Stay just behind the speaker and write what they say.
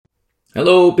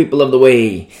Hello, people of the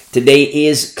way. Today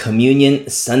is Communion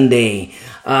Sunday.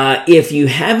 If you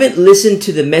haven't listened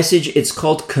to the message, it's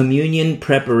called Communion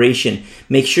Preparation.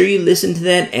 Make sure you listen to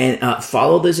that and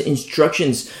follow those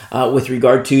instructions with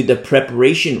regard to the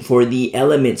preparation for the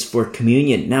elements for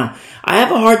communion. Now, I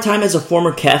have a hard time as a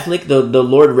former Catholic. The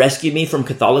Lord rescued me from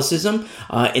Catholicism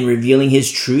in revealing His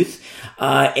truth.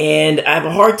 And I have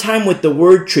a hard time with the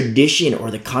word tradition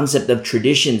or the concept of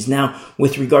traditions. Now,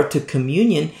 with regard to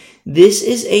communion, this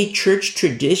is a church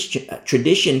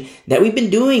tradition that we've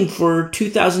been doing for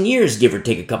 2,000 years, give or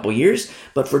take a couple years.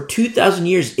 But for 2,000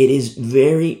 years, it is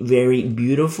very, very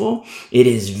beautiful. It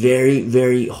is very,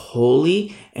 very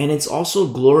holy. And it's also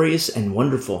glorious and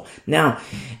wonderful. Now,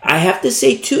 I have to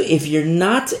say too, if you're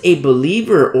not a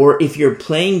believer or if you're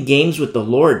playing games with the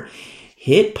Lord,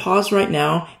 hit pause right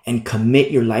now and commit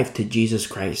your life to Jesus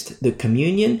Christ. The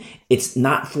communion, it's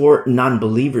not for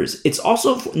non-believers. It's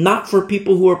also not for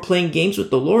people who are playing games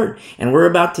with the Lord. And we're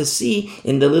about to see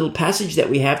in the little passage that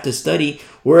we have to study,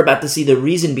 we're about to see the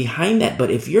reason behind that.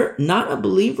 But if you're not a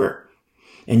believer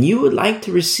and you would like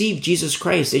to receive Jesus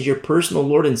Christ as your personal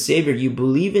Lord and Savior, you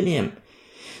believe in Him.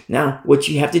 Now, what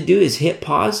you have to do is hit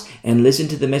pause and listen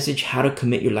to the message, how to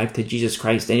commit your life to Jesus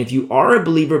Christ. And if you are a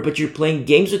believer, but you're playing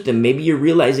games with Him, maybe you're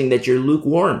realizing that you're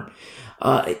lukewarm.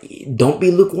 Don't be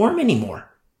lukewarm anymore.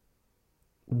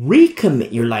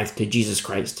 Recommit your life to Jesus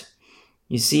Christ.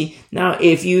 You see, now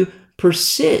if you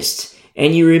persist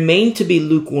and you remain to be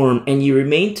lukewarm and you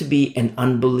remain to be an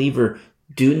unbeliever,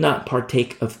 do not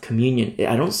partake of communion.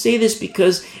 I don't say this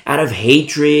because out of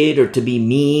hatred or to be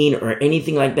mean or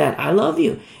anything like that. I love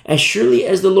you. As surely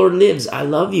as the Lord lives, I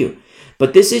love you.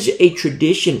 But this is a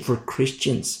tradition for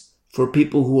Christians, for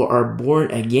people who are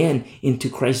born again into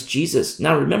Christ Jesus.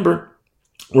 Now remember,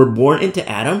 we're born into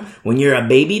Adam. When you're a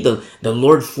baby, the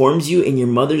Lord forms you in your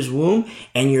mother's womb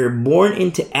and you're born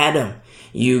into Adam.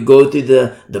 You go through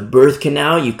the birth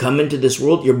canal, you come into this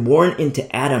world, you're born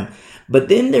into Adam. But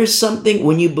then there's something,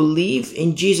 when you believe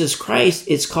in Jesus Christ,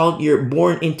 it's called you're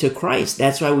born into Christ.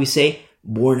 That's why we say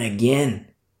born again.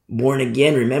 Born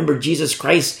again. Remember Jesus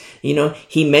Christ,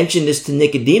 He mentioned this to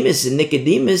Nicodemus. And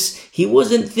Nicodemus, he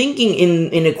wasn't thinking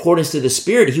in accordance to the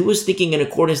Spirit. He was thinking in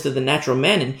accordance to the natural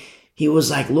man. And he was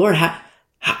like, Lord,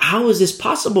 how is this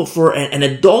possible for an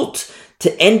adult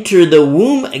to enter the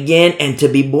womb again and to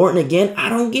be born again? I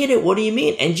don't get it. What do you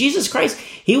mean? And Jesus Christ,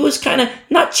 He was kind of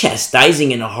not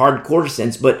chastising in a hardcore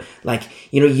sense, but like,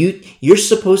 you're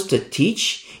supposed to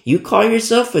teach. You call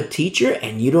yourself a teacher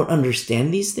and you don't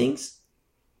understand these things.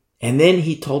 And then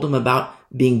He told him about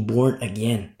being born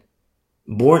again.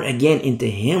 Born again into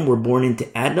Him. We're born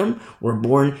into Adam. We're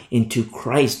born into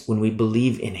Christ when we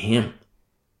believe in Him.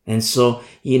 And so,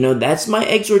 that's my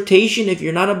exhortation. If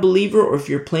you're not a believer or if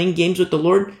you're playing games with the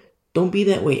Lord, don't be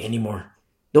that way anymore.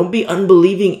 Don't be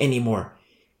unbelieving anymore.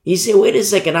 You say, wait a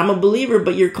second, I'm a believer,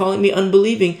 but you're calling me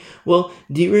unbelieving. Well,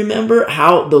 do you remember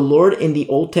how the Lord in the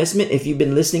Old Testament, if you've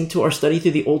been listening to our study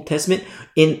through the Old Testament,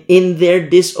 in their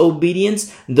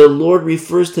disobedience, the Lord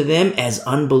refers to them as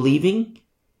unbelieving?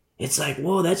 It's like,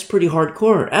 whoa, that's pretty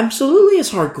hardcore. Absolutely,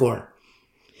 it's hardcore.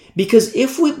 Because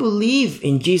if we believe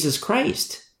in Jesus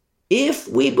Christ,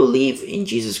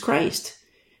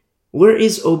 where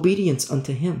is obedience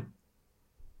unto Him?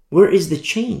 Where is the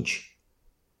change?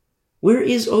 Where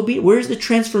is the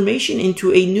transformation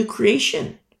into a new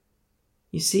creation?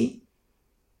 You see?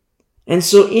 And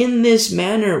so in this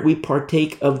manner, we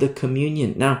partake of the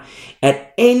communion. Now,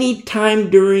 at any time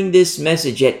during this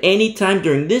message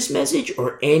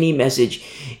or any message,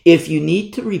 if you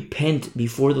need to repent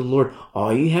before the Lord,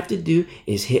 all you have to do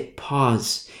is hit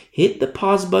pause. Hit the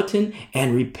pause button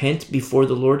and repent before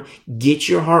the Lord. Get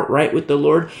your heart right with the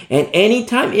Lord. And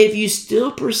anytime, if you still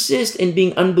persist in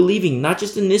being unbelieving, not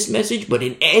just in this message, but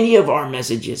in any of our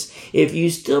messages, if you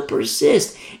still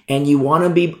persist and you want to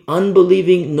be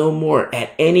unbelieving no more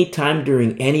at any time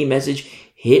during any message,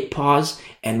 hit pause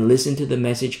and listen to the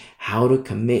message, how to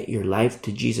commit your life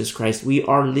to Jesus Christ. We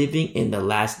are living in the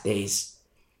last days.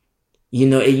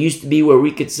 It used to be where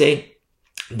we could say,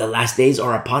 the last days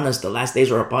are upon us. The last days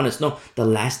are upon us. No, the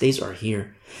last days are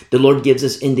here. The Lord gives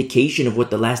us indication of what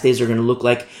the last days are going to look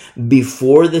like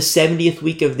before the 70th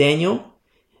week of Daniel,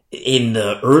 in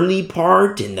the early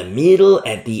part, in the middle,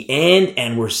 at the end,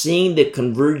 and we're seeing the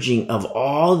converging of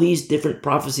all these different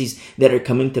prophecies that are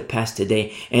coming to pass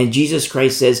today. And Jesus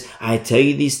Christ says, I tell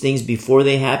you these things before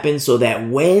they happen so that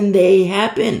when they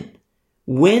happen,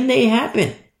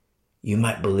 you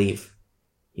might believe.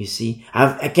 You see,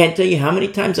 I can't tell you how many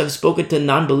times I've spoken to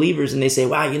non-believers and they say,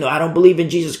 wow, I don't believe in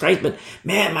Jesus Christ, but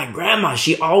man, my grandma,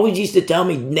 she always used to tell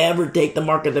me never take the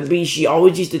mark of the beast. She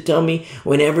always used to tell me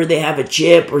whenever they have a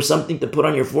chip or something to put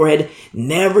on your forehead,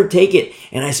 never take it.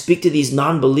 And I speak to these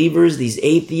non-believers, these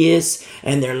atheists,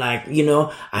 and they're like,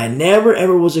 I never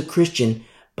ever was a Christian,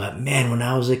 but man, when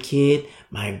I was a kid,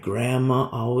 my grandma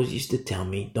always used to tell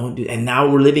me, don't do that. And now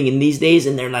we're living in these days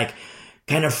and they're like,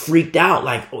 kind of freaked out,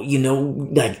 like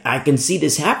I can see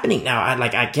this happening now.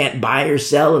 I can't buy or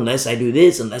sell unless I do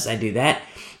this, unless I do that.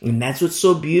 And that's what's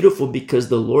so beautiful, because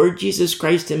the Lord Jesus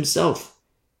Christ himself,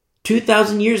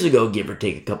 2,000 years ago, give or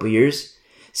take a couple years,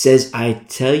 says, I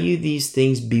tell you these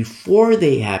things before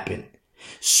they happen,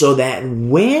 so that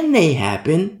when they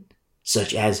happen,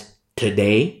 such as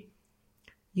today,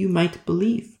 you might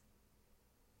believe.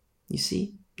 You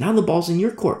see, now the ball's in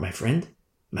your court, my friend.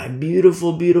 My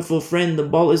beautiful, beautiful friend, the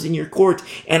ball is in your court,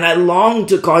 and I long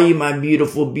to call you my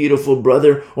beautiful, beautiful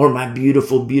brother or my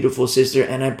beautiful, beautiful sister,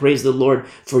 and I praise the Lord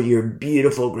for your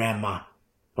beautiful grandma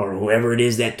or whoever it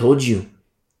is that told you.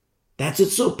 That's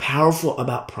what's so powerful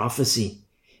about prophecy.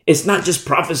 It's not just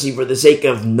prophecy for the sake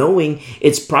of knowing,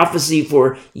 it's prophecy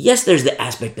for, yes, there's the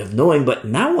aspect of knowing, but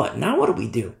now what? Now what do we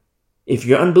do? If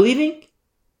you're unbelieving,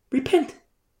 repent.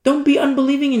 Don't be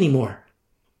unbelieving anymore.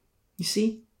 You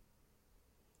see?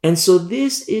 And so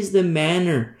this is the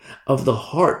manner of the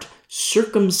heart,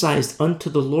 circumcised unto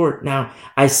the Lord. Now,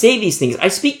 I say these things. I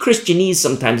speak Christianese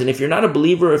sometimes. And if you're not a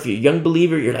believer, or if you're a young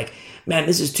believer, you're like, man,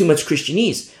 this is too much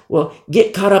Christianese. Well,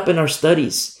 get caught up in our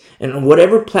studies. And on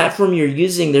whatever platform you're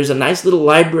using, there's a nice little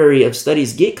library of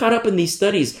studies. Get caught up in these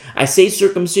studies. I say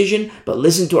circumcision, but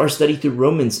listen to our study through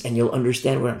Romans and you'll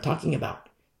understand what I'm talking about.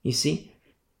 You see?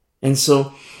 And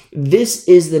so this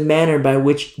is the manner by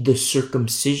which the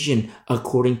circumcision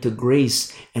according to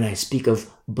grace, and I speak of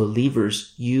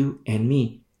believers, you and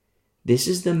me. This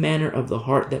is the manner of the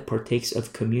heart that partakes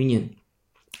of communion.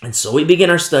 And so we begin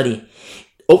our study.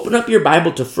 Open up your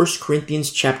Bible to 1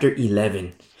 Corinthians chapter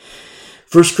 11.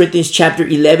 1 Corinthians chapter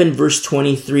 11, verse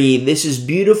 23. This is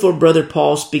beautiful brother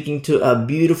Paul speaking to a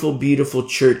beautiful, beautiful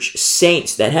church,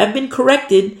 saints that have been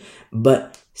corrected,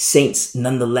 but saints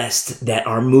nonetheless that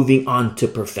are moving on to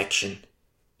perfection.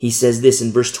 He says this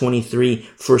in verse 23,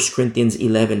 1 Corinthians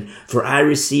 11, For I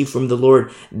received from the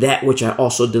Lord that which I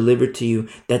also delivered to you,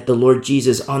 that the Lord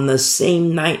Jesus, on the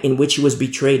same night in which he was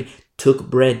betrayed, took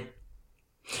bread.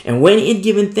 And when he had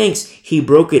given thanks, he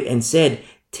broke it and said,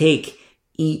 Take,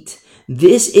 eat.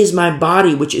 This is my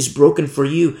body, which is broken for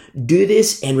you. Do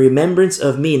this in remembrance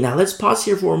of me. Now let's pause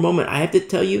here for a moment. I have to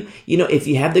tell you, if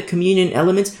you have the communion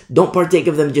elements, don't partake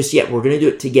of them just yet. We're going to do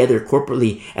it together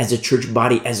corporately as a church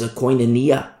body, as a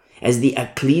koinonia, as the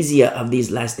ecclesia of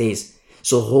these last days.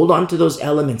 So hold on to those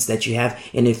elements that you have.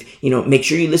 And if, make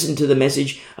sure you listen to the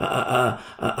message,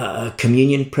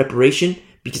 communion preparation,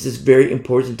 because it's very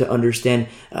important to understand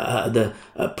the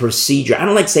procedure. I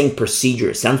don't like saying procedure.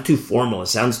 It sounds too formal. It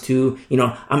sounds too,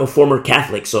 I'm a former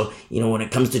Catholic. So, when it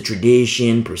comes to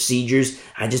tradition, procedures,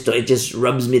 it just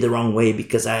rubs me the wrong way,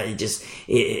 because I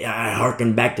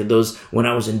hearken back to those when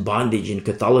I was in bondage in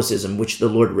Catholicism, which the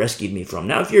Lord rescued me from.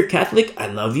 Now, if you're a Catholic, I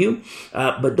love you,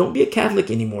 but don't be a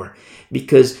Catholic anymore,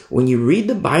 because when you read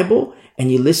the Bible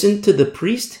and you listen to the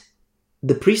priest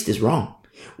is wrong.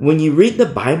 When you read the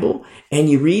Bible and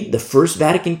you read the First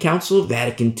Vatican Council,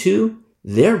 Vatican II,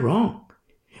 they're wrong.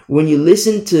 When you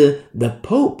listen to the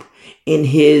Pope in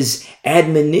his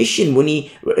admonition, when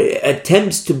he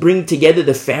attempts to bring together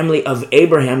the family of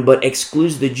Abraham but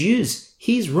excludes the Jews,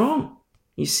 he's wrong.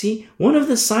 You see, one of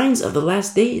the signs of the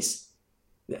last days,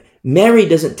 Mary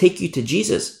doesn't take you to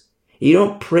Jesus. You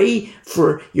don't pray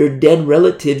for your dead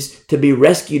relatives to be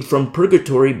rescued from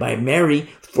purgatory by Mary,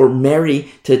 for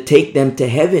Mary to take them to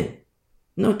heaven.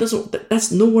 No, it doesn't.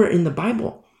 That's nowhere in the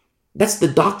Bible. That's the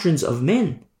doctrines of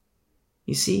men.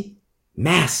 You see,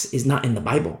 Mass is not in the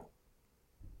Bible.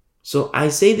 So I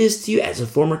say this to you as a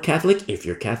former Catholic. If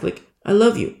you're Catholic, I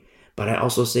love you. But I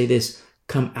also say this,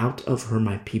 come out of her,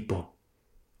 my people.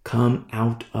 Come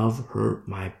out of her,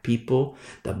 my people.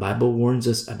 The Bible warns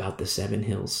us about the 7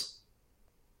 hills.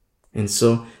 And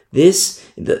so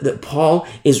Paul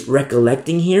is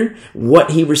recollecting here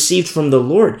what he received from the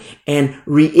Lord and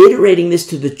reiterating this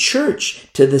to the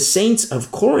church, to the saints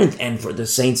of Corinth and for the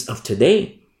saints of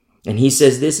today. And he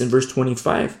says this in verse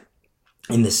 25,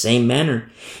 in the same manner,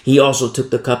 he also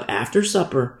took the cup after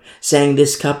supper, saying,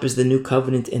 This cup is the new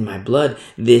covenant in my blood.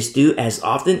 This do as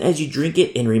often as you drink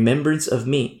it in remembrance of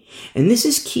me. And this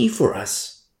is key for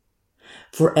us.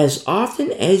 For as often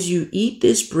as you eat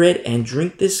this bread and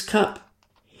drink this cup,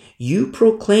 you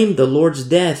proclaim the Lord's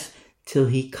death till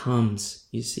he comes,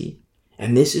 you see.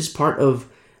 And this is part of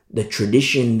the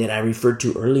tradition that I referred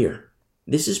to earlier.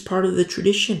 This is part of the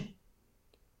tradition.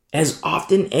 As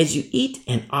often as you eat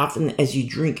and often as you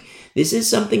drink. This is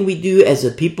something we do as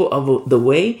a people of the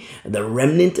way, the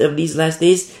remnant of these last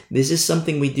days. This is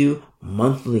something we do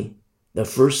monthly, the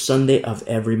first Sunday of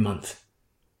every month.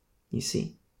 You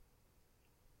see?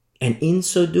 And in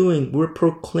so doing, we're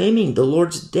proclaiming the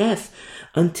Lord's death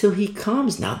until he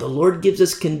comes. Now, the Lord gives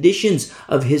us conditions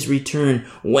of his return.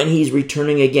 When he's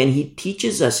returning again, he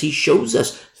teaches us, he shows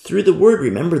us through the word.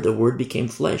 Remember, the word became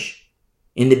flesh.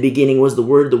 In the beginning was the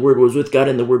word was with God,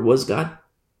 and the word was God.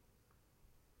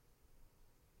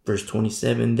 Verse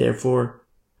 27, therefore,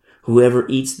 whoever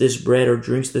eats this bread or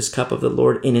drinks this cup of the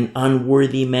Lord in an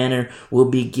unworthy manner will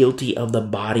be guilty of the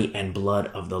body and blood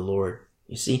of the Lord.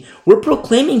 You see, we're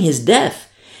proclaiming his death.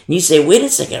 And you say, wait a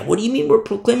second, what do you mean we're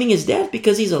proclaiming his death?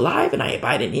 Because he's alive and I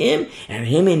abide in him and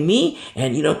him in me.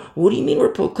 And what do you mean we're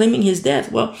proclaiming his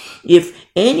death? Well, if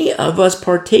any of us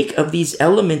partake of these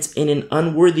elements in an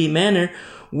unworthy manner,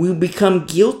 we become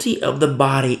guilty of the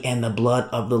body and the blood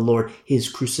of the Lord. His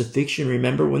crucifixion.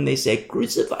 Remember when they said,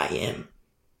 crucify him.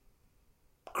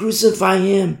 Crucify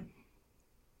him.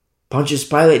 Pontius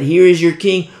Pilate, here is your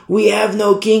king. We have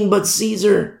no king but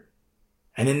Caesar.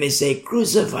 And then they say,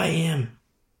 crucify him.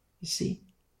 You see?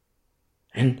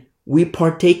 And we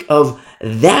partake of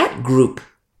that group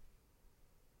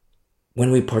when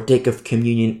we partake of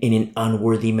communion in an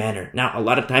unworthy manner. Now, a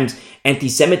lot of times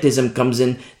anti-Semitism comes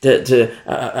in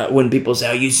to when people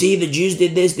say, oh, you see, the Jews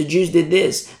did this, the Jews did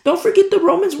this. Don't forget the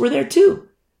Romans were there too.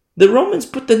 The Romans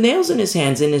put the nails in his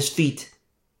hands and his feet,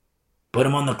 put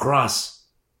him on the cross,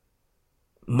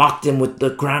 mocked him with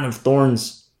the crown of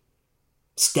thorns,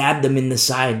 stabbed them in the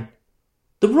side.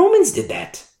 The Romans did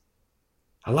that.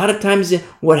 A lot of times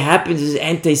what happens is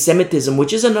anti-Semitism,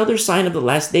 which is another sign of the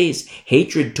last days,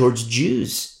 hatred towards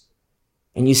Jews.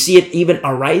 And you see it even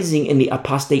arising in the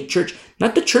apostate church,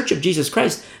 not the Church of Jesus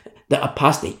Christ, the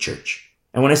apostate church.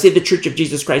 And when I say the Church of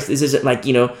Jesus Christ, this isn't like,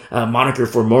 a moniker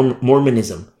for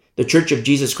Mormonism. The Church of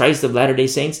Jesus Christ of Latter-day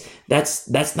Saints,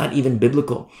 that's not even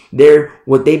biblical.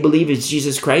 What they believe is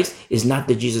Jesus Christ is not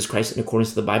the Jesus Christ in accordance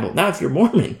to the Bible. Now, if you're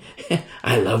Mormon,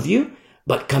 I love you,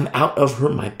 but come out of her,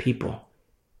 my people.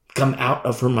 Come out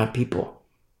of her, my people.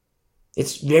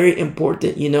 It's very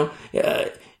important,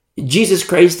 Jesus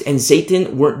Christ and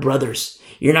Satan weren't brothers.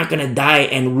 You're not going to die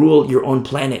and rule your own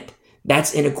planet.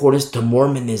 That's in accordance to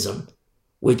Mormonism,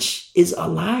 which is a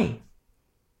lie.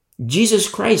 Jesus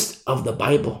Christ of the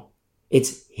Bible.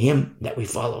 It's him that we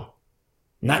follow.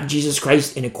 Not Jesus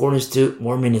Christ in accordance to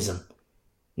Mormonism.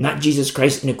 Not Jesus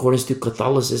Christ in accordance to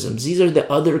Catholicism. These are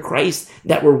the other Christ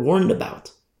that we're warned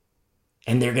about.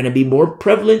 And they're going to be more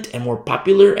prevalent and more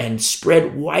popular and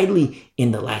spread widely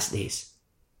in the last days.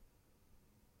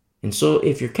 And so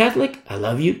if you're Catholic, I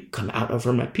love you. Come out of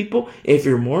her, my people. If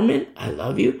you're Mormon, I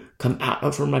love you. Come out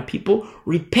of her, my people.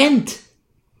 Repent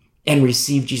and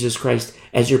receive Jesus Christ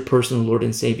as your personal Lord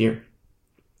and Savior.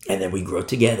 And then we grow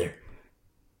together.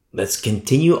 Let's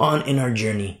continue on in our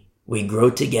journey. We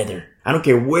grow together. I don't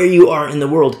care where you are in the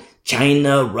world.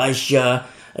 China, Russia,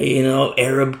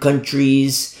 Arab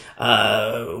countries,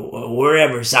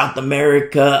 wherever, South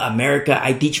America, America.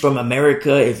 I teach from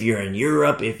America. If you're in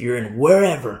Europe, if you're in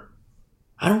wherever,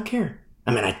 I don't care.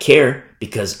 I mean, I care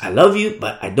because I love you,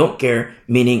 but I don't care,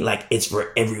 meaning like it's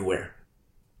for everywhere.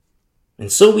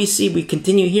 And so we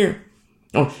continue here.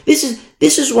 Oh, this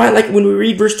is why, like when we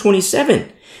read verse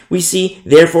 27, we see,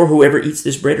 therefore, whoever eats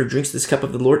this bread or drinks this cup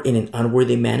of the Lord in an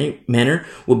unworthy manner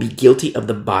will be guilty of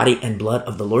the body and blood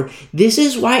of the Lord. This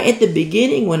is why at the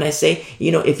beginning, when I say,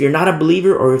 if you're not a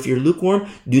believer or if you're lukewarm,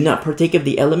 do not partake of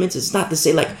the elements. It's not to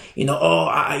say like,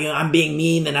 I'm being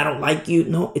mean and I don't like you.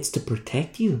 No, it's to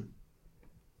protect you.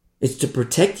 It's to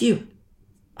protect you.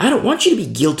 I don't want you to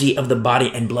be guilty of the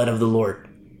body and blood of the Lord.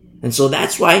 And so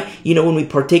that's why, when we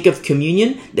partake of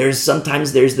communion, there's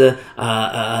the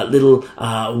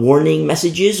little warning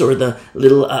messages or the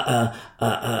little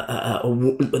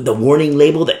the warning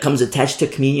label that comes attached to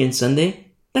Communion Sunday.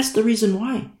 That's the reason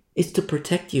why. It's to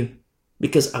protect you.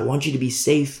 Because I want you to be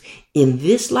safe in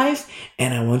this life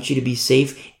and I want you to be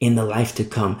safe in the life to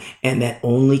come. And that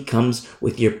only comes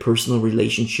with your personal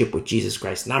relationship with Jesus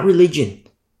Christ, not religion.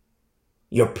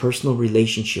 Your personal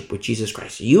relationship with Jesus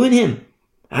Christ. You and him.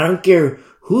 I don't care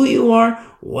who you are,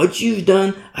 what you've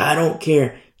done. I don't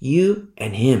care. You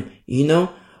and him.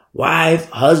 Wife,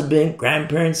 husband,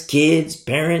 grandparents, kids,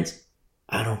 parents.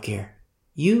 I don't care.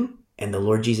 You and the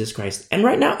Lord Jesus Christ. And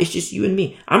right now, it's just you and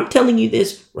me. I'm telling you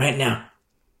this right now.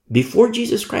 Before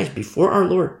Jesus Christ, before our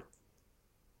Lord.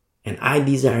 And I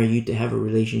desire you to have a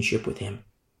relationship with him.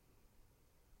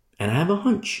 And I have a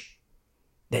hunch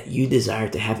that you desire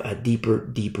to have a deeper,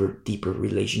 deeper, deeper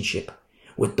relationship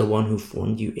with the one who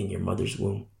formed you in your mother's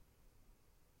womb.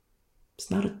 It's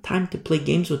not a time to play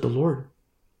games with the Lord.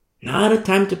 Not a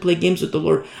time to play games with the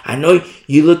Lord. I know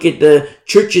you look at the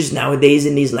churches nowadays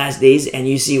in these last days and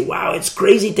you see, wow, it's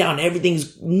crazy town.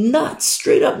 Everything's nuts,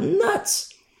 straight up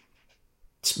nuts.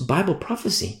 It's Bible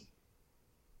prophecy.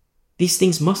 These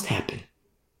things must happen.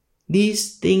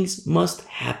 These things must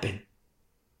happen.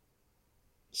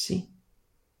 See?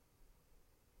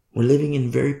 We're living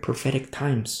in very prophetic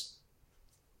times.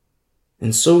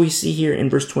 And so we see here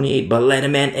in verse 28, but let a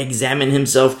man examine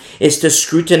himself, is to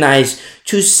scrutinize,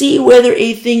 to see whether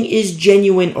a thing is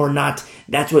genuine or not.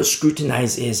 That's what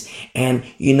scrutinize is. And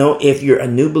if you're a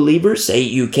new believer, say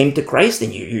you came to Christ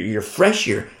and you're fresh,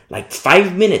 you're like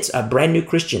 5 minutes, a brand new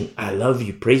Christian. I love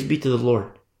you. Praise be to the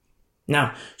Lord.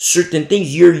 Now, certain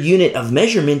things, your unit of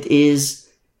measurement is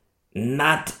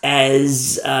not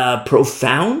as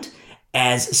profound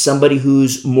as somebody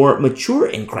who's more mature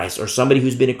in Christ, or somebody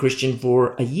who's been a Christian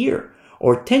for a year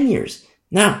or 10 years.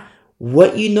 Now,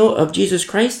 what you know of Jesus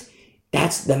Christ,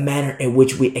 that's the manner in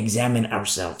which we examine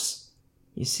ourselves.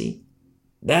 You see?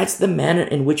 That's the manner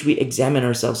in which we examine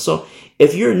ourselves. So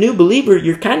if you're a new believer,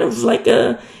 you're kind of like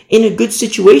in a good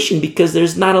situation because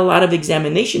there's not a lot of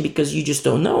examination because you just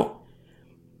don't know.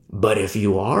 But if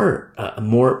you are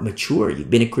more mature, you've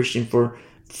been a Christian for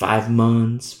 5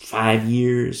 months, 5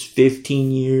 years,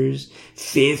 15 years,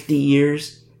 50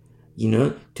 years,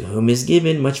 to whom is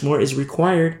given, much more is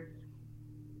required.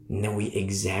 And then we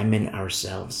examine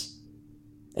ourselves.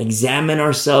 Examine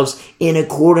ourselves in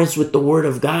accordance with the Word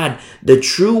of God, the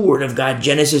true Word of God,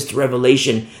 Genesis to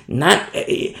Revelation. Not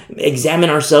examine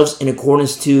ourselves in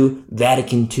accordance to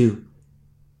Vatican II.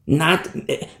 Not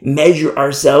measure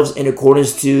ourselves in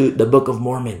accordance to the Book of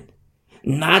Mormon.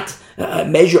 Not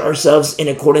measure ourselves in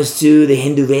accordance to the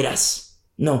Hindu Vedas.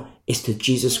 No, it's to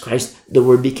Jesus Christ. The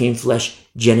Word became flesh.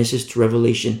 Genesis to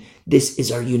Revelation. This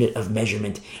is our unit of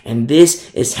measurement. And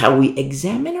this is how we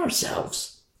examine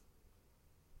ourselves.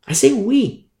 I say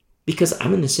we, because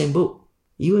I'm in the same boat.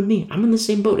 You and me, I'm in the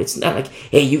same boat. It's not like,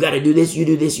 hey, you got to do this, you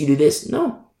do this, you do this.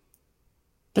 No.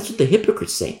 That's what the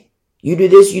hypocrites say. You do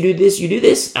this, you do this, you do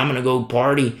this. I'm going to go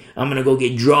party. I'm going to go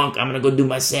get drunk. I'm going to go do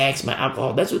my sex, my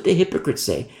alcohol. That's what the hypocrites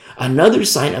say. Another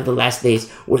sign of the last days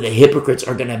where the hypocrites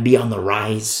are going to be on the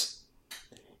rise.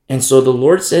 And so the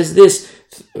Lord says this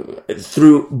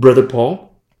through Brother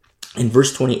Paul in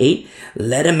verse 28,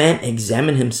 let a man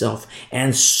examine himself,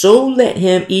 and so let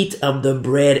him eat of the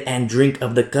bread and drink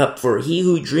of the cup. For he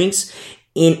who drinks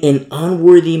in an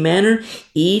unworthy manner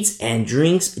eats and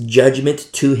drinks judgment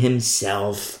to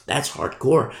himself. That's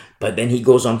hardcore. But then he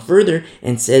goes on further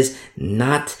and says,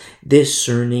 not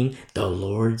discerning the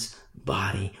Lord's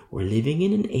body. We're living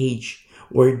in an age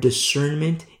where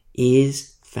discernment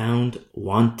is found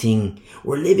wanting.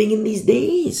 We're living in these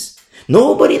days.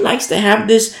 Nobody likes to have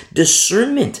this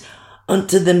discernment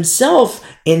unto themselves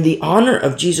in the honor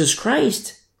of Jesus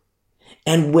Christ.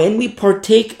 And when we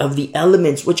partake of the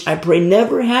elements, which I pray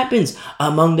never happens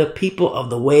among the people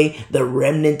of the way, the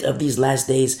remnant of these last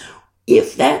days,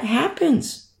 if that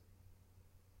happens,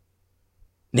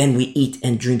 then we eat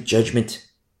and drink judgment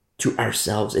to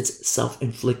ourselves. It's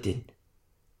self-inflicted.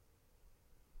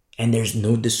 And there's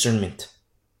no discernment.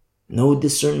 No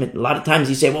discernment. A lot of times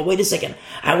you say, well, wait a second.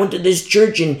 I went to this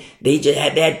church and they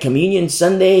had communion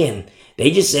Sunday and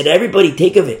they just said, everybody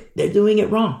take of it. They're doing it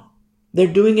wrong. They're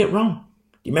doing it wrong.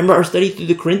 Do you remember our study through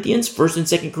the Corinthians, 1st and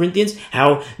 2nd Corinthians,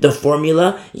 how the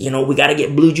formula, we got to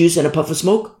get blue juice and a puff of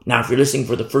smoke? Now, if you're listening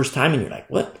for the first time and you're like,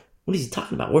 what is he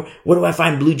talking about? Where do I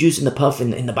find blue juice and the puff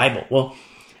in the Bible? Well,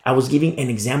 I was giving an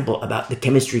example about the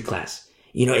chemistry class.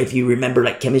 If you remember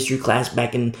like chemistry class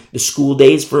back in the school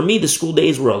days, for me, the school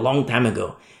days were a long time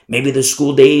ago. Maybe the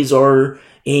school days are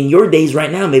in your days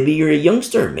right now. Maybe you're a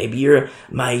youngster. Maybe you're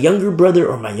my younger brother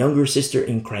or my younger sister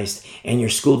in Christ, and your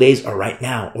school days are right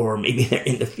now, or maybe they're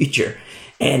in the future.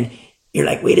 And you're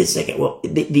like, wait a second. Well,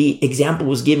 the example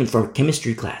was given for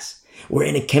chemistry class. Where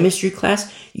in a chemistry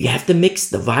class, you have to mix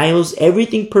the vials,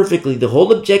 everything perfectly. The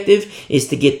whole objective is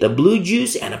to get the blue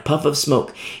juice and a puff of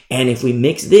smoke. And if we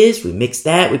mix this, we mix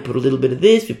that, we put a little bit of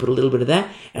this, we put a little bit of that,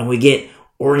 and we get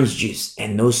orange juice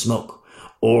and no smoke.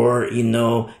 Or,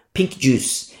 pink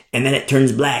juice, and then it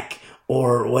turns black,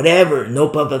 or whatever, no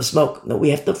puff of smoke. No,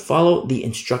 we have to follow the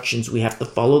instructions. We have to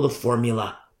follow the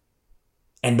formula.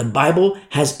 And the Bible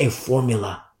has a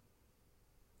formula.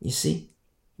 You see?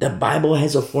 The Bible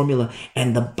has a formula,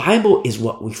 and the Bible is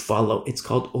what we follow. It's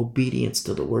called obedience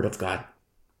to the Word of God.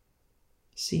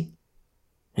 See?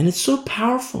 And it's so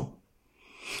powerful.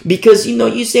 Because,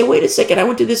 you say, wait a second, I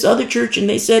went to this other church and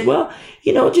they said, well,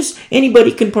 just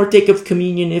anybody can partake of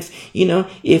communion if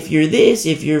you're this,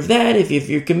 if you're that, if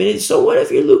you're committed. So what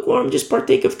if you're lukewarm? Just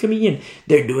partake of communion.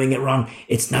 They're doing it wrong.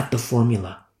 It's not the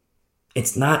formula.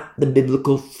 It's not the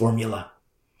biblical formula.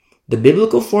 The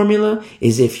biblical formula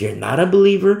is if you're not a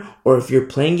believer or if you're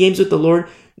playing games with the Lord,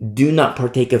 do not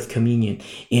partake of communion.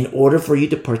 In order for you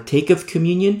to partake of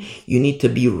communion, you need to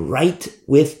be right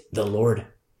with the Lord.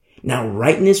 Now,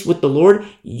 rightness with the Lord,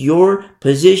 your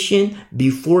position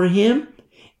before Him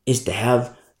is to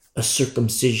have a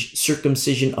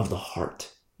circumcision of the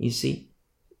heart. You see,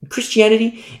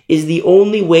 Christianity is the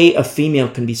only way a female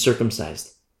can be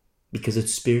circumcised because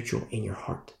it's spiritual in your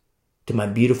heart. To my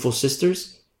beautiful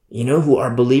sisters, who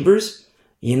are believers,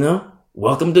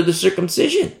 welcome to the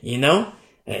circumcision,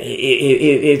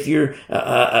 If you're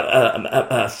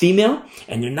a female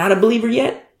and you're not a believer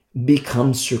yet,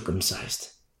 become circumcised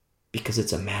because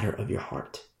it's a matter of your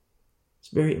heart. It's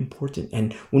very important.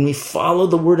 And when we follow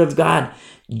the Word of God,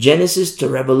 Genesis to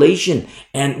Revelation,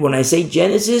 and when I say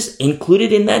Genesis,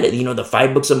 included in that, the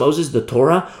 5 books of Moses, the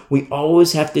Torah, we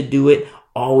always have to do it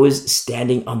always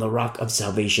standing on the rock of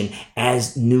salvation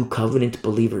as new covenant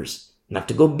believers. Not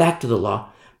to go back to the law,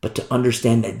 but to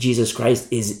understand that Jesus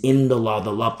Christ is in the law.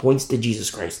 The law points to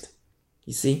Jesus Christ.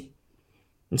 You see?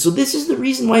 And so this is the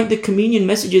reason why the communion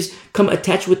messages come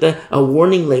attached with a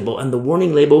warning label. And the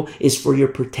warning label is for your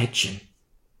protection.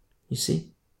 You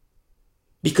see?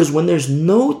 Because when there's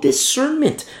no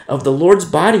discernment of the Lord's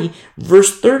body,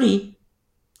 verse 30,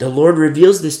 the Lord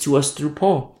reveals this to us through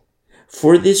Paul.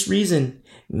 For this reason,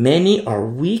 many are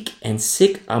weak and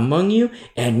sick among you,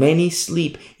 and many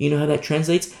sleep. You know how that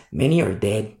translates? Many are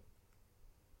dead.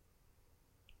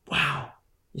 Wow.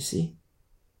 You see?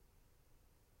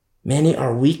 Many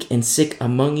are weak and sick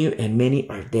among you, and many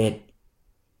are dead.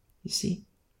 You see?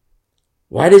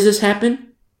 Why does this happen?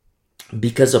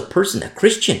 Because a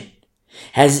Christian,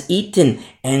 has eaten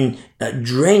and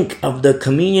drank of the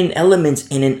communion elements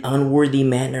in an unworthy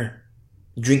manner,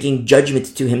 drinking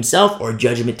judgment to himself or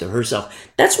judgment to herself.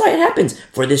 That's why it happens.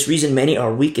 For this reason, many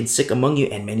are weak and sick among you,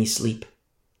 and many sleep.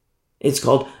 It's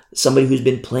called somebody who's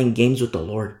been playing games with the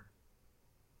Lord.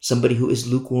 Somebody who is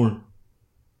lukewarm.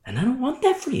 And I don't want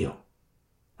that for you.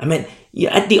 I mean,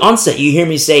 at the onset, you hear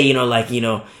me say,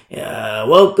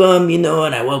 welcome,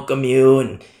 and I welcome you,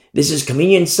 and this is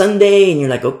Communion Sunday, and you're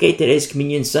like, okay, today's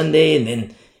Communion Sunday, and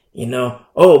then,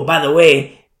 oh, by the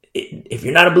way, if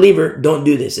you're not a believer, don't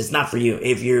do this. It's not for you.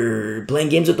 If you're playing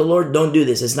games with the Lord, don't do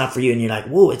this. It's not for you. And you're like,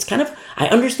 whoa, it's kind of, I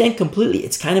understand completely.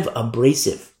 It's kind of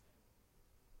abrasive.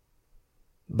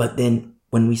 But then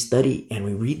when we study and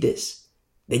we read this,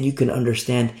 then you can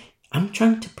understand, I'm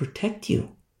trying to protect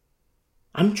you.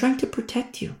 I'm trying to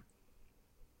protect you.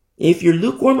 If you're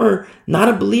lukewarm or not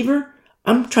a believer,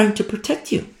 I'm trying to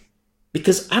protect you.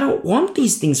 Because I don't want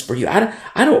these things for you. I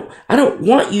don't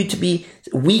want you to be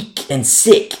weak and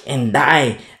sick and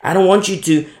die. I don't want you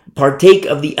to partake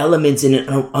of the elements in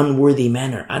an unworthy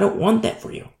manner. I don't want that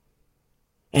for you.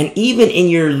 And even in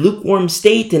your lukewarm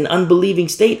state and unbelieving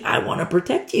state, I want to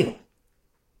protect you.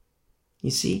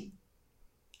 You see?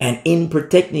 And in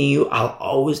protecting you, I'll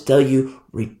always tell you,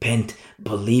 repent,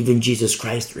 believe in Jesus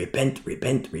Christ, repent,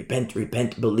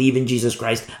 believe in Jesus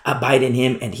Christ, abide in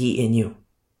Him and He in you.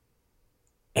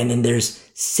 And then there's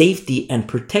safety and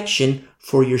protection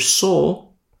for your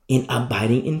soul in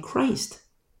abiding in Christ.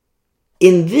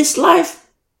 In this life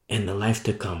and the life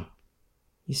to come.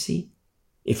 You see?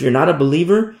 If you're not a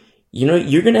believer,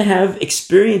 you're going to have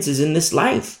experiences in this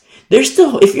life.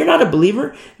 If you're not a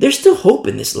believer, there's still hope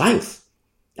in this life.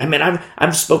 I mean,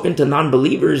 I've spoken to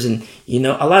non-believers and, a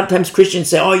lot of times Christians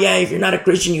say, oh yeah, if you're not a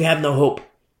Christian, you have no hope.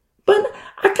 But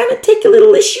I kind of take a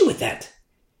little issue with that.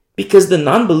 Because the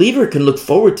non-believer can look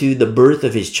forward to the birth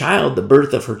of his child, the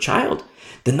birth of her child.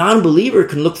 The non-believer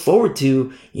can look forward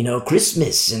to,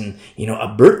 Christmas and, a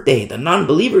birthday. The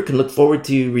non-believer can look forward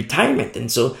to retirement.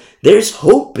 And so there's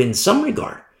hope in some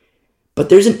regard. But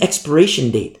there's an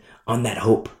expiration date on that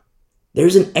hope.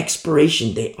 There's an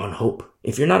expiration date on hope.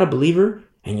 If you're not a believer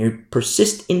and you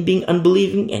persist in being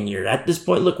unbelieving and you're at this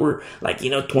point, look, we're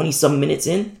 20 some minutes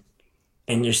in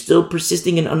and you're still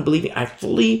persisting in unbelieving, I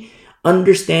fully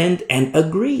understand and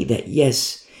agree that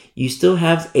yes, you still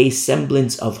have a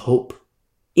semblance of hope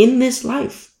in this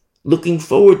life, looking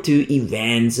forward to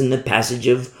events and the passage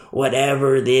of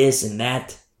whatever, this and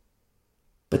that.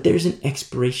 But there's an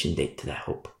expiration date to that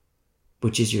hope,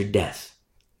 which is your death.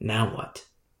 Now what?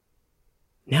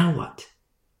 Now what?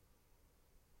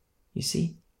 You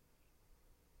see?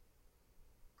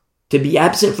 To be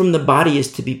absent from the body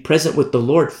is to be present with the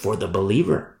Lord for the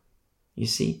believer. You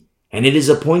see? And it is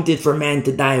appointed for man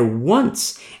to die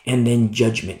once and then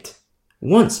judgment.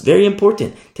 Once, very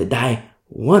important, to die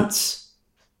once.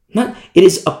 It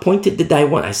is appointed to die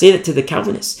once. I say that to the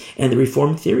Calvinists and the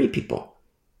Reformed theory people.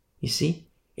 You see,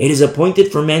 it is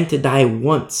appointed for man to die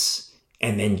once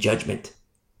and then judgment,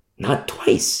 not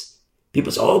twice.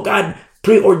 People say, oh, God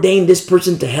preordained this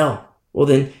person to hell. Well,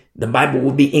 then the Bible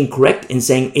would be incorrect in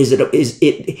saying,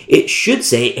 it should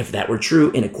say, if that were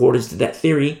true in accordance to that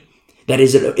theory, that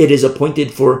it is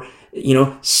appointed for,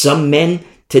 some men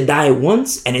to die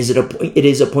once, and it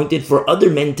is appointed for other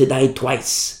men to die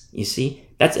twice. You see,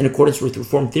 that's in accordance with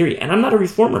Reformed theory. And I'm not a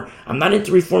reformer. I'm not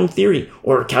into Reformed theory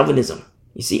or Calvinism.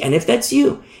 You see, and if that's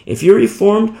you, if you're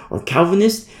Reformed or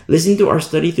Calvinist, listen to our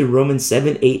study through Romans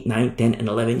 7, 8, 9, 10, and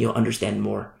 11. You'll understand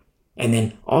more. And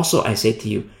then also I say to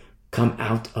you, come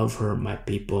out of her, my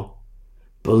people.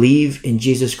 Believe in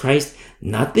Jesus Christ,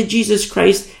 not the Jesus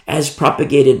Christ as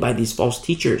propagated by these false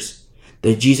teachers.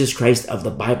 The Jesus Christ of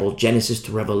the Bible, Genesis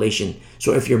to Revelation.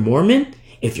 So if you're Mormon,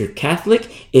 if you're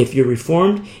Catholic, if you're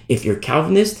Reformed, if you're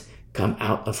Calvinist, come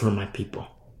out of her, my people.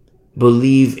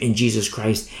 Believe in Jesus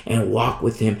Christ and walk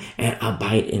with him and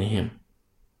abide in him.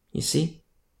 You see?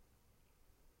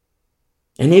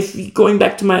 And if, going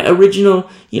back to my original,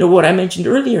 what I mentioned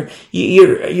earlier,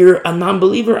 you're a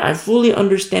non-believer, I fully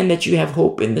understand that you have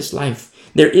hope in this life.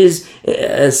 There is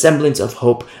a semblance of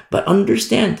hope, but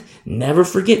understand, never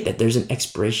forget that there's an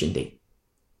expiration date.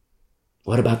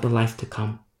 What about the life to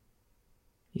come?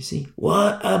 You see,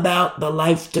 what about the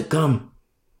life to come?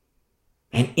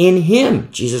 And in him,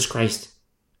 Jesus Christ,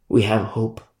 we have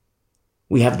hope.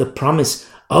 We have the promise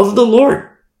of the Lord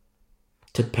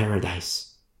to paradise.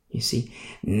 You see,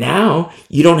 now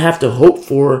you don't have to hope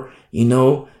for,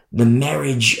 the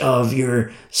marriage of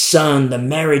your son, the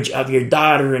marriage of your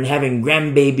daughter, and having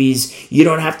grandbabies. You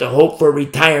don't have to hope for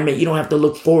retirement. You don't have to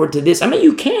look forward to this. I mean,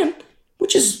 you can,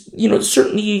 which is,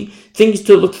 certainly things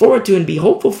to look forward to and be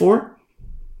hopeful for.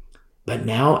 But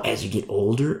now, as you get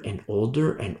older and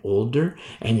older and older,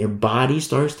 and your body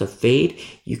starts to fade,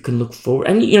 you can look forward.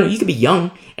 And, you can be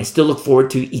young and still look forward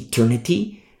to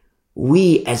eternity.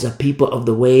 We, as a people of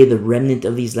the way, the remnant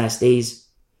of these last days,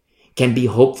 can be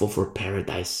hopeful for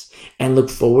paradise and look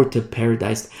forward to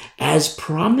paradise as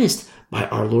promised by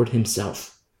our Lord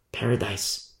himself.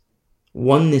 Paradise.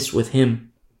 Oneness with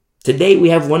him. Today we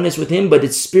have oneness with him, but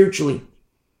it's spiritually.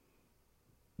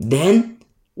 Then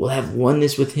we'll have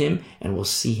oneness with him and we'll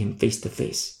see him face to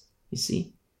face. You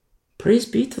see? Praise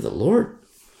be to the Lord.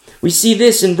 We see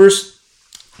this in verse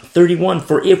 31.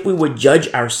 For if we would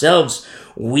judge ourselves,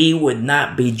 we would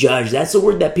not be judged. That's a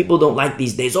word that people don't like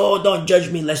these days. Oh, don't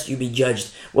judge me lest you be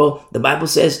judged. Well, the Bible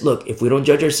says, look, if we don't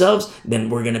judge ourselves, then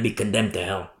we're going to be condemned to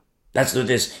hell. That's what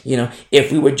this,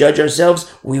 if we would judge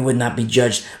ourselves, we would not be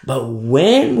judged. But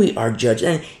when we are judged,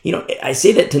 and, I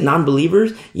say that to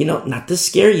non-believers, not to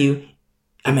scare you.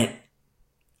 I mean,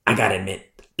 I got to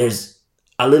admit, there's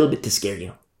a little bit to scare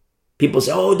you. People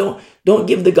say, oh, don't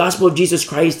give the gospel of Jesus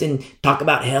Christ and talk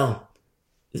about hell.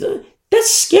 That's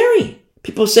scary.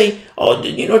 People say, oh,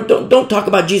 don't talk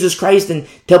about Jesus Christ and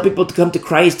tell people to come to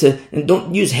Christ and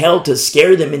don't use hell to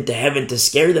scare them into heaven, to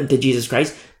scare them to Jesus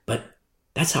Christ. But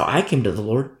that's how I came to the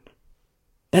Lord.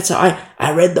 That's how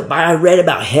I read the Bible. I read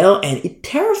about hell and it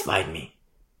terrified me.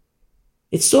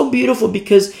 It's so beautiful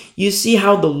because you see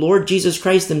how the Lord Jesus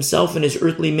Christ himself in his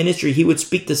earthly ministry, he would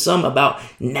speak to some about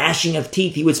gnashing of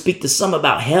teeth. He would speak to some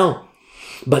about hell.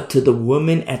 But to the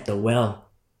woman at the well,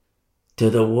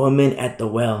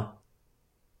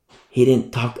 he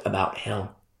didn't talk about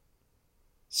hell.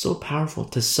 So powerful.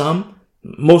 To some,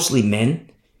 mostly men,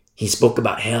 he spoke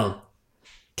about hell.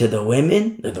 To the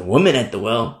woman at the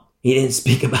well, he didn't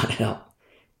speak about hell.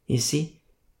 You see?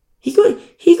 He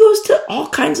goes to all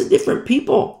kinds of different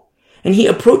people. And he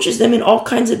approaches them in all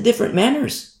kinds of different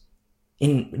manners.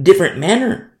 In different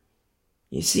manner.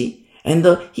 You see? And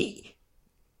he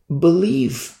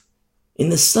believe in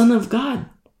the Son of God.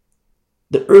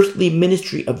 The earthly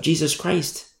ministry of Jesus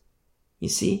Christ. You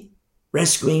see?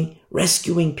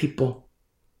 Rescuing people.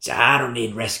 So I don't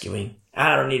need rescuing.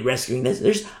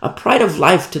 There's a pride of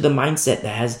life to the mindset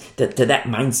that has, to that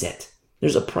mindset.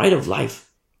 There's a pride of life.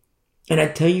 And I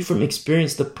tell you from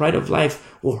experience, the pride of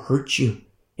life will hurt you.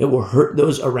 It will hurt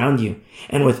those around you.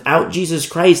 And without Jesus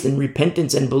Christ and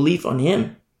repentance and belief on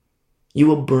him, you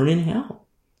will burn in hell.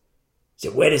 You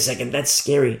say, wait a second, that's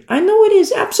scary. I know it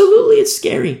is. Absolutely, it's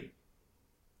scary.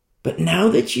 But now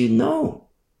that you know,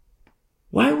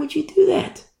 why would you do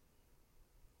that?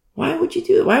 Why would you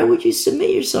do that? Why would you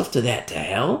submit yourself to that? To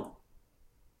hell?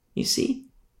 You see?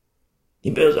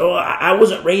 People say, oh, I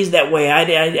wasn't raised that way. I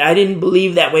didn't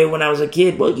believe that way when I was a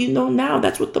kid. Well, you know now.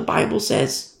 That's what the Bible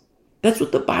says. That's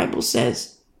what the Bible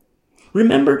says.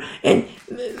 Remember, and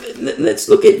let's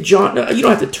look at John. You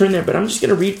don't have to turn there, but I'm just going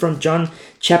to read from John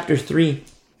chapter 3.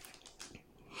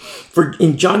 For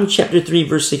in John chapter 3,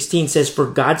 verse 16 says, "For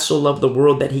God so loved the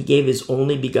world that he gave his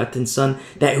only begotten Son,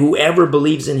 that whoever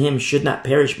believes in him should not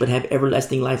perish but have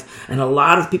everlasting life." And a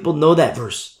lot of people know that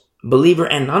verse, believer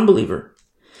and non-believer.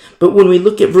 But when we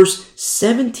look at verse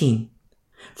 17,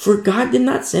 "For God did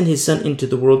not send his Son into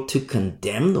the world to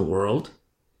condemn the world,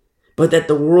 but that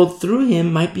the world through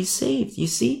him might be saved." You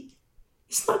see,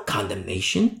 it's not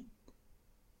condemnation.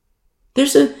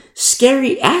 There's a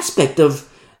scary aspect of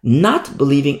not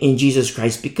believing in Jesus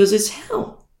Christ because it's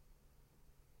hell.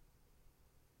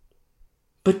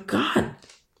 But God,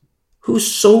 who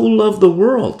so loved the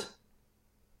world,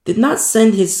 did not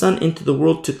send his Son into the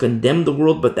world to condemn the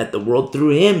world, but that the world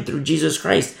through him, through Jesus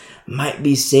Christ, might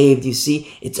be saved. You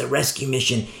see, it's a rescue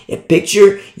mission. A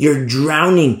picture, you're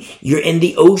drowning. You're in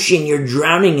the ocean, you're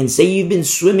drowning, and say you've been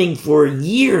swimming for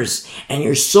years and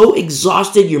you're so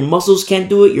exhausted, your muscles can't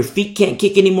do it, your feet can't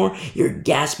kick anymore, you're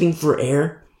gasping for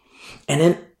air. And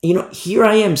then, here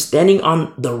I am standing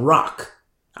on the rock.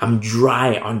 I'm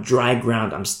on dry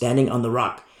ground. I'm standing on the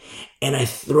rock. And I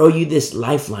throw you this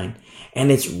lifeline.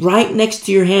 And it's right next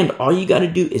to your hand. All you got to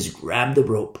do is grab the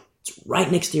rope. It's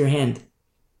right next to your hand.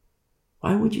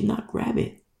 Why would you not grab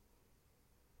it?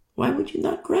 Why would you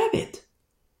not grab it?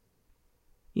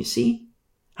 You see?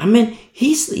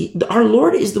 Our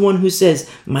Lord is the one who says,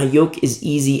 "My yoke is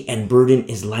easy and burden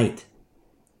is light."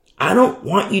 I don't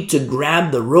want you to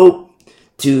grab the rope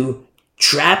to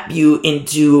trap you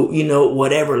into,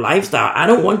 whatever lifestyle. I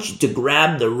don't want you to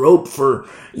grab the rope for,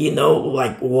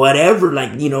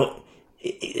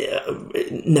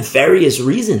 nefarious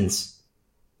reasons.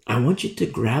 I want you to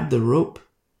grab the rope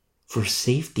for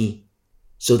safety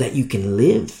so that you can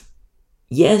live.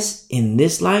 Yes, in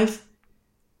this life,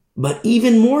 but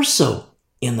even more so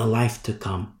in the life to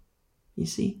come. You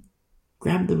see,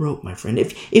 grab the rope, my friend.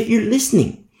 If you're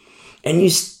listening and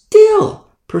you still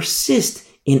persist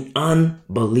in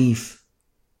unbelief,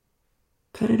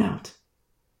 cut it out.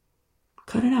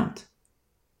 Cut it out.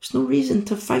 There's no reason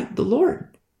to fight the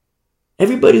Lord.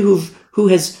 Everybody who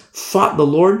has fought the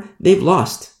Lord, they've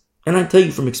lost. And I tell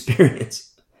you from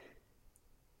experience,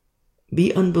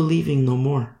 be unbelieving no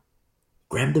more.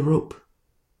 Grab the rope.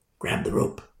 Grab the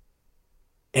rope.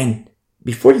 And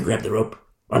before you grab the rope,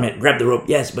 grab the rope,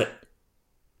 yes, but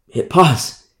hit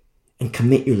pause and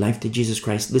commit your life to Jesus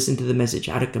Christ. Listen to the message,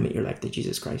 how to commit your life to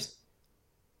Jesus Christ.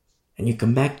 And you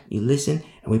come back, you listen,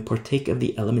 and we partake of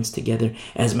the elements together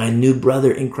as my new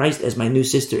brother in Christ, as my new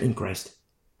sister in Christ.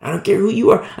 I don't care who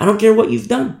you are. I don't care what you've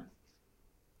done.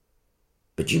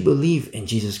 But you believe in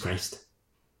Jesus Christ.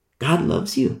 God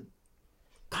loves you.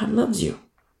 God loves you.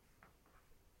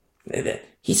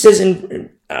 He says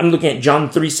I'm looking at John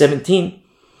 3:17,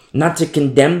 not to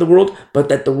condemn the world, but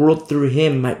that the world through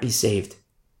him might be saved.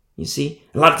 You see,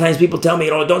 a lot of times people tell me,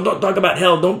 don't talk about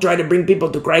hell. Don't try to bring people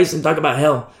to Christ and talk about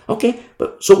hell. Okay,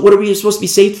 but so what are we supposed to be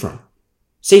saved from?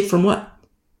 Saved from what?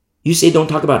 You say don't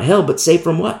talk about hell, but saved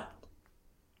from what?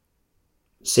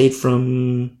 Saved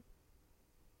from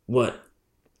what?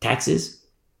 Taxes?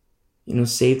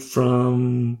 Saved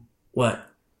from what?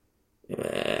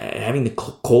 Having the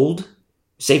cold?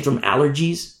 Saved from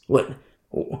allergies?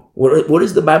 What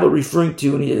is the Bible referring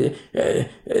to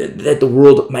that the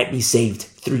world might be saved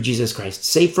through Jesus Christ?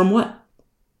 Saved from what?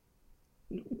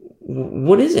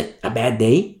 What is it? A bad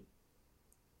day?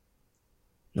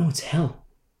 No, it's hell.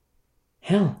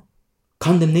 Hell.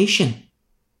 Condemnation.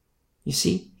 You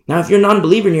see? Now, if you're a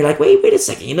non-believer and you're like, wait a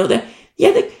second,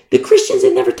 the Christians,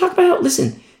 they never talk about hell.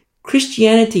 Listen,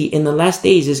 Christianity in the last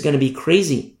days is going to be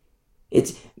crazy.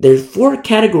 There's 4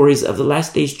 categories of the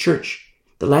last days church.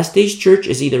 The last days church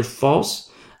is either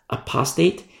false,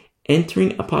 apostate,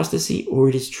 entering apostasy, or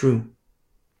it is true.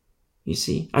 You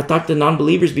see, I talked to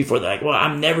non-believers before. They're like, well,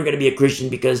 I'm never going to be a Christian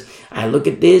because I look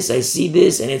at this, I see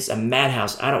this, and it's a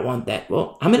madhouse. I don't want that.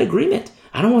 Well, I'm in agreement.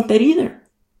 I don't want that either.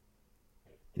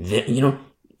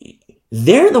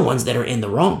 They're the ones that are in the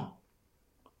wrong.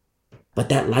 But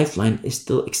that lifeline is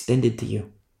still extended to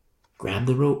you. Grab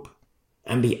the rope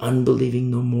and be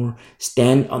unbelieving no more.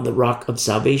 Stand on the rock of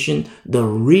salvation, the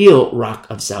real rock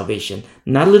of salvation,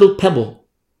 not a little pebble,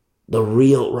 the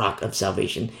real rock of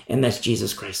salvation, and that's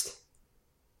Jesus Christ.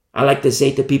 I like to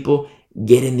say to people,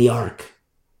 get in the ark.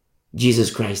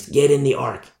 Jesus Christ, get in the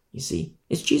ark. You see,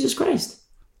 it's Jesus Christ.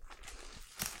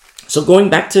 So going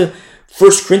back to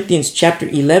 1 Corinthians chapter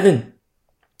 11,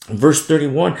 verse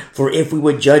 31, for if we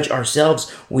would judge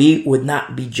ourselves, we would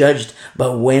not be judged.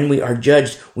 But when we are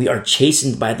judged, we are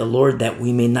chastened by the Lord, that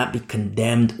we may not be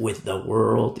condemned with the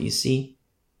world. You see?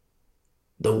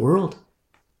 The world.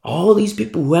 All these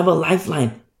people who have a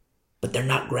lifeline, but they're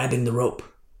not grabbing the rope.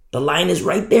 The line is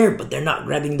right there, but they're not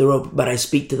grabbing the rope. But I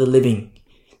speak to the living,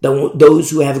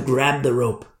 those who have grabbed the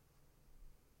rope.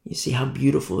 You see how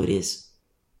beautiful it is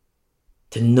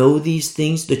to know these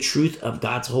things, the truth of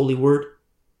God's holy word.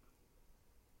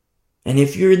 And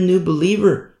if you're a new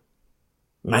believer,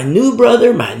 my new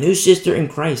brother, my new sister in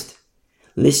Christ,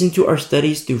 listen to our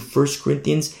studies through 1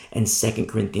 Corinthians and 2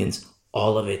 Corinthians,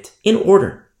 all of it in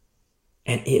order.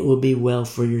 And it will be well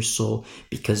for your soul,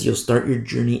 because you'll start your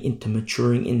journey into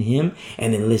maturing in Him,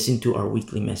 and then listen to our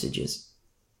weekly messages.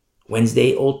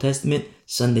 Wednesday, Old Testament,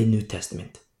 Sunday, New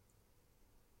Testament.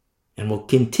 And we'll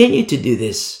continue to do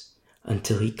this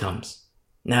until He comes.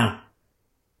 Now,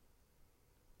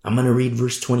 I'm going to read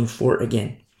verse 24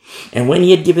 again. And when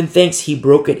He had given thanks, He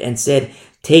broke it and said,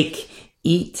 "Take,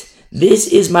 eat. This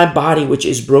is my body, which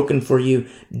is broken for you.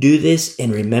 Do this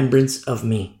in remembrance of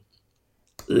me."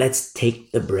 Let's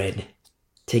take the bread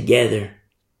together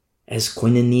as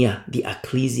koinonia, the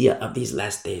ecclesia of these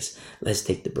last days. Let's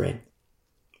take the bread.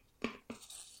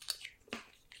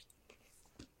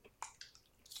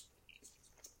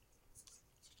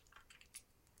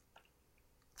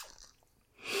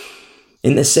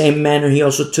 In the same manner, He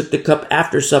also took the cup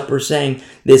after supper, saying,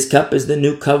 "This cup is the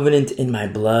new covenant in my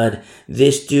blood.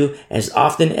 This do as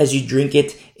often as you drink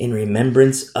it in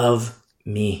remembrance of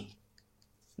me."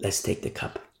 Let's take the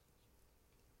cup.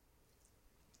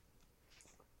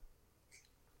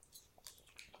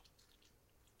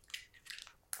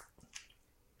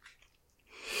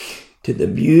 To the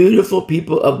beautiful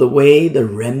people of the way, the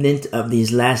remnant of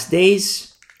these last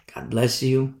days, God bless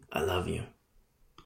you. I love you.